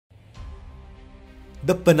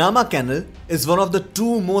The Panama Canal is one of the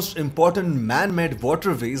two most important man-made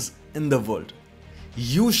waterways in the world.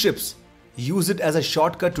 Huge ships use it as a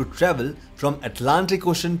shortcut to travel from Atlantic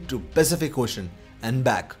Ocean to Pacific Ocean and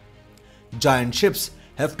back. Giant ships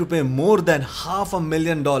have to pay more than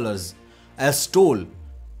 $500,000 as toll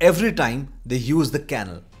every time they use the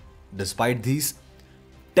canal. Despite these,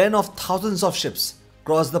 tens of thousands of ships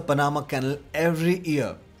cross the Panama Canal every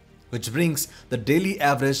year, which brings the daily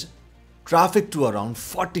average traffic to around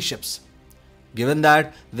 40 ships. Given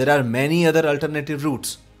that there are many other alternative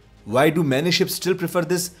routes, why do many ships still prefer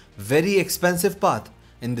this very expensive path?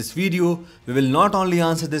 In this video, we will not only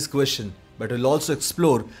answer this question, but will also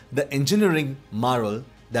explore the engineering marvel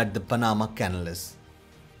that the Panama Canal is.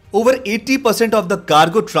 Over 80% of the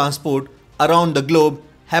cargo transport around the globe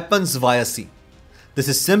happens via sea. This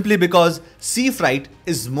is simply because sea freight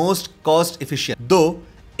is most cost efficient. Though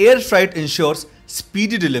air freight ensures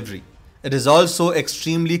speedy delivery, it is also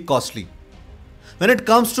extremely costly. When it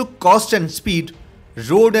comes to cost and speed,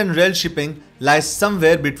 road and rail shipping lies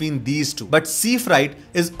somewhere between these two. But sea freight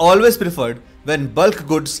is always preferred when bulk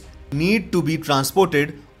goods need to be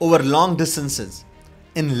transported over long distances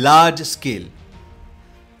in large scale.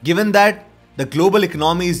 Given that the global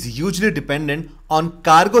economy is hugely dependent on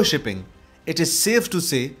cargo shipping, it is safe to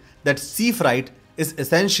say that sea freight is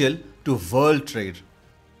essential to world trade.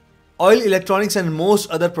 Oil, electronics and most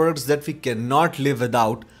other products that we cannot live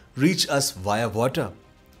without reach us via water.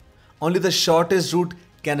 Only the shortest route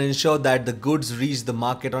can ensure that the goods reach the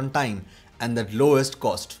market on time and at lowest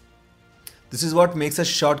cost. This is what makes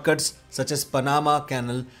shortcuts such as Panama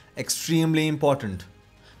Canal extremely important.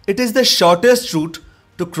 It is the shortest route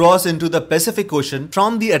to cross into the Pacific Ocean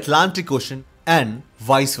from the Atlantic Ocean and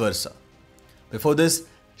vice versa. Before this,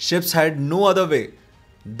 ships had no other way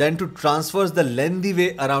than to traverse the lengthy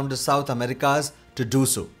way around the South Americas to do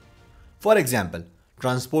so. For example,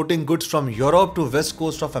 transporting goods from Europe to west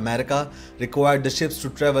coast of America required the ships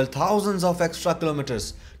to travel thousands of extra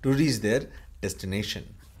kilometers to reach their destination.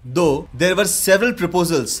 Though there were several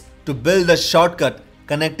proposals to build a shortcut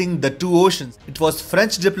connecting the two oceans, it was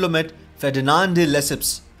French diplomat Ferdinand de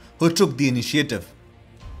Lesseps who took the initiative.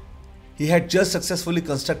 He had just successfully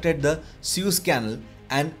constructed the Suez Canal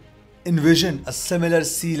and envisioned a similar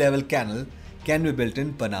sea level canal can be built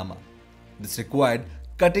in Panama. This required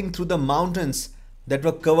cutting through the mountains that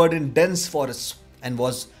were covered in dense forests and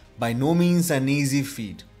was by no means an easy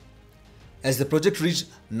feat. As the project reached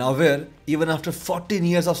nowhere, even after 14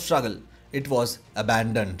 years of struggle, it was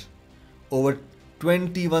abandoned. Over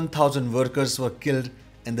 21,000 workers were killed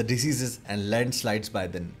in the diseases and landslides by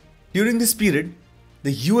then. During this period,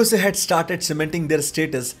 the USA had started cementing their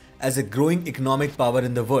status as a growing economic power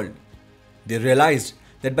in the world. They realized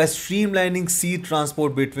that by streamlining sea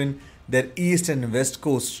transport between their east and west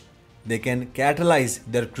coasts, they can catalyze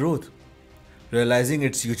their growth. Realizing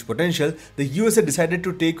its huge potential, the USA decided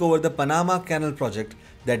to take over the Panama Canal project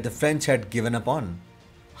that the French had given up on.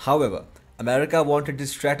 However, America wanted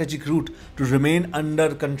this strategic route to remain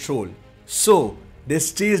under control. So, they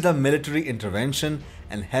staged a military intervention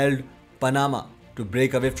and held Panama to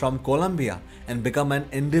break away from Colombia and become an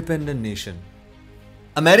independent nation.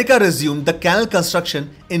 America resumed the canal construction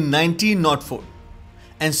in 1904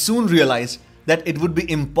 and soon realized that it would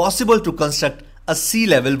be impossible to construct a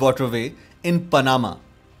sea-level waterway in Panama.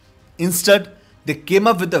 Instead, they came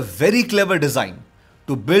up with a very clever design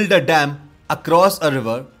to build a dam across a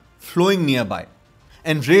river flowing nearby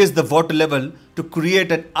and raise the water level to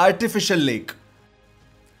create an artificial lake.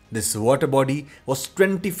 This water body was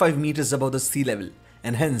 25 meters above the sea level,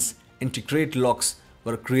 and hence intricate locks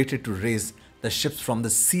were created to raise the ships from the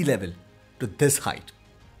sea level to this height.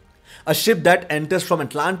 A ship that enters from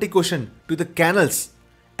Atlantic Ocean to the canals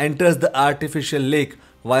enters the artificial lake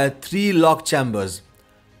via 3 lock chambers,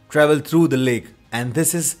 travel through the lake, and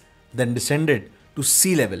this is then descended to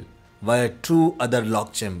sea level via 2 other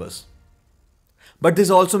lock chambers. But this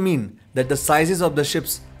also means that the sizes of the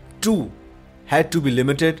ships too had to be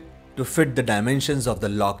limited to fit the dimensions of the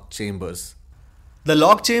lock chambers. The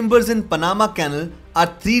lock chambers in Panama Canal are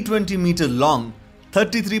 320 meter long,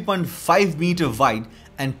 33.5 meter wide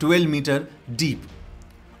and 12 meter deep.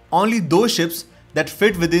 Only those ships that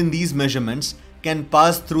fit within these measurements can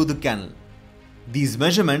pass through the canal. These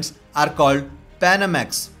measurements are called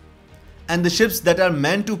Panamax, and the ships that are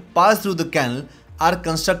meant to pass through the canal are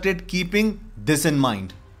constructed keeping this in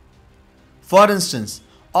mind. For instance,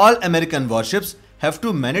 all American warships have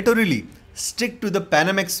to mandatorily stick to the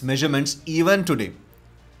Panamax measurements even today.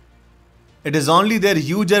 It is only their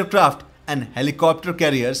huge aircraft and helicopter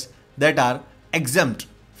carriers that are exempt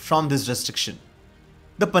from this restriction.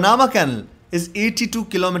 The Panama Canal is 82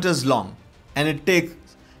 kilometers long, and it takes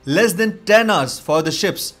less than 10 hours for the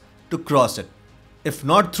ships to cross it. If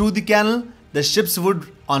not through the canal, the ships would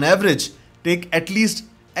on average take at least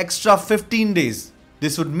extra 15 days.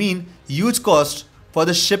 This would mean huge cost for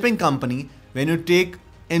the shipping company when you take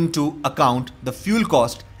into account the fuel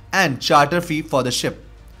cost and charter fee for the ship,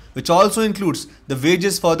 which also includes the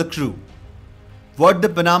wages for the crew. What the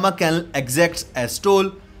Panama Canal exacts as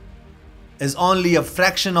toll is only a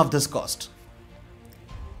fraction of this cost.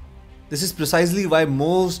 This is precisely why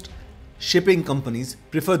most shipping companies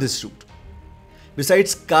prefer this route.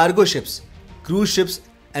 Besides cargo ships, cruise ships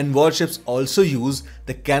and warships also use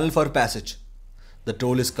the canal for passage. The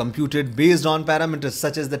toll is computed based on parameters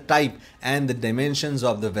such as the type and the dimensions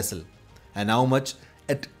of the vessel and how much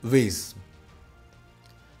it weighs.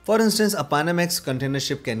 For instance, a Panamax container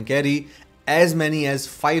ship can carry as many as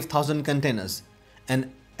 5,000 containers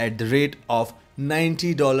and at the rate of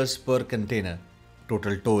 $90 per container.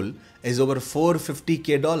 Total toll is over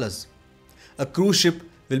 $450,000. A cruise ship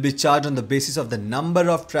will be charged on the basis of the number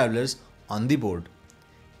of travelers on the board.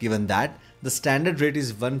 Given that the standard rate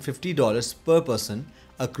is $150 per person,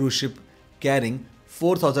 a cruise ship carrying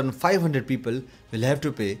 4,500 people will have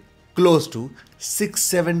to pay close to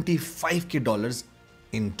 $675,000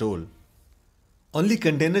 in toll. Only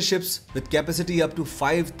container ships with capacity up to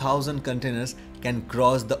 5,000 containers can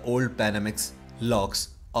cross the old Panamax locks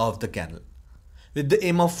of the canal. With the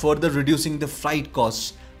aim of further reducing the freight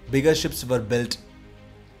costs, bigger ships were built.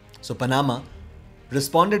 So Panama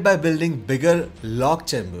responded by building bigger lock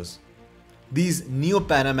chambers. These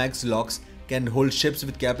neo-Panamax locks can hold ships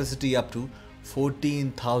with capacity up to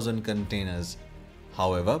 14,000 containers.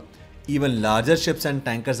 However, even larger ships and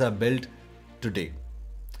tankers are built today.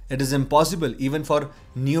 It is impossible even for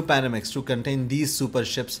neo-Panamax to contain these super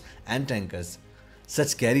ships and tankers.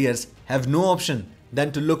 Such carriers have no option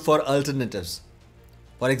than to look for alternatives.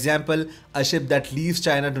 For example, a ship that leaves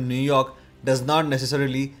China to New York does not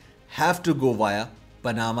necessarily have to go via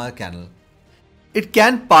Panama Canal. It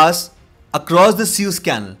can pass across the Suez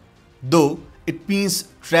Canal, though it means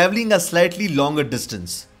traveling a slightly longer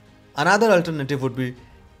distance. Another alternative would be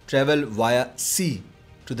travel via sea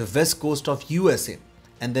to the west coast of USA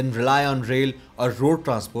and then rely on rail or road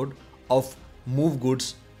transport of move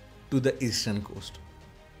goods to the eastern coast.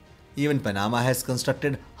 Even Panama has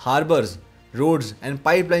constructed harbors, roads and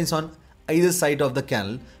pipelines on either side of the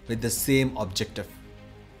canal with the same objective.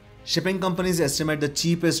 Shipping companies estimate the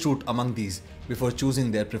cheapest route among these before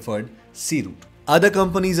choosing their preferred sea route. Other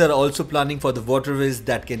companies are also planning for the waterways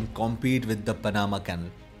that can compete with the Panama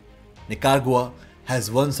Canal. Nicaragua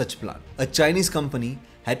has one such plan. A Chinese company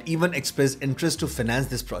had even expressed interest to finance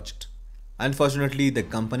this project. Unfortunately, the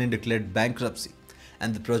company declared bankruptcy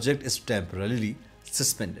and the project is temporarily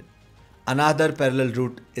suspended. Another parallel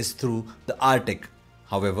route is through the Arctic.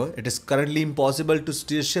 However, it is currently impossible to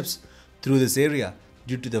steer ships through this area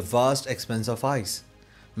due to the vast expanse of ice.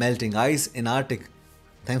 Melting ice in Arctic,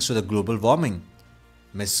 thanks to the global warming,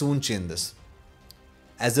 may soon change this.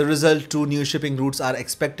 As a result, two new shipping routes are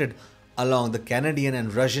expected along the Canadian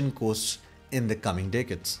and Russian coasts in the coming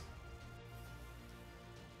decades.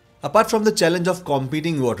 Apart from the challenge of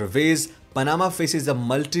competing waterways, Panama faces a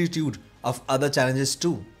multitude of other challenges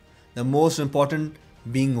too, the most important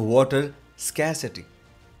being water scarcity.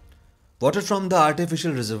 Water from the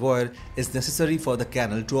artificial reservoir is necessary for the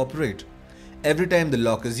canal to operate. Every time the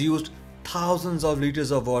lock is used, thousands of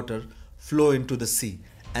liters of water flow into the sea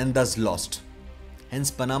and thus lost.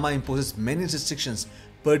 Hence, Panama imposes many restrictions,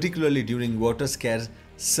 particularly during water-scarce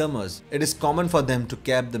summers. It is common for them to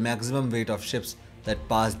cap the maximum weight of ships that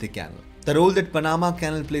pass the canal. The role that Panama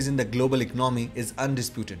Canal plays in the global economy is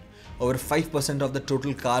undisputed. Over 5% of the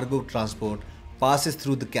total cargo transport passes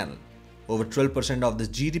through the canal. Over 12% of the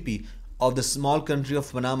GDP of the small country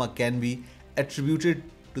of Panama can be attributed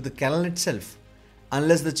to the canal itself.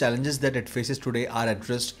 Unless the challenges that it faces today are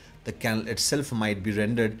addressed, the canal itself might be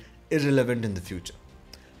rendered irrelevant in the future.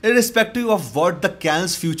 Irrespective of what the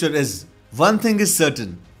canal's future is, one thing is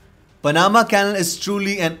certain: Panama Canal is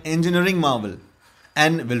truly an engineering marvel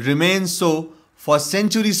and will remain so for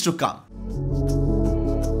centuries to come.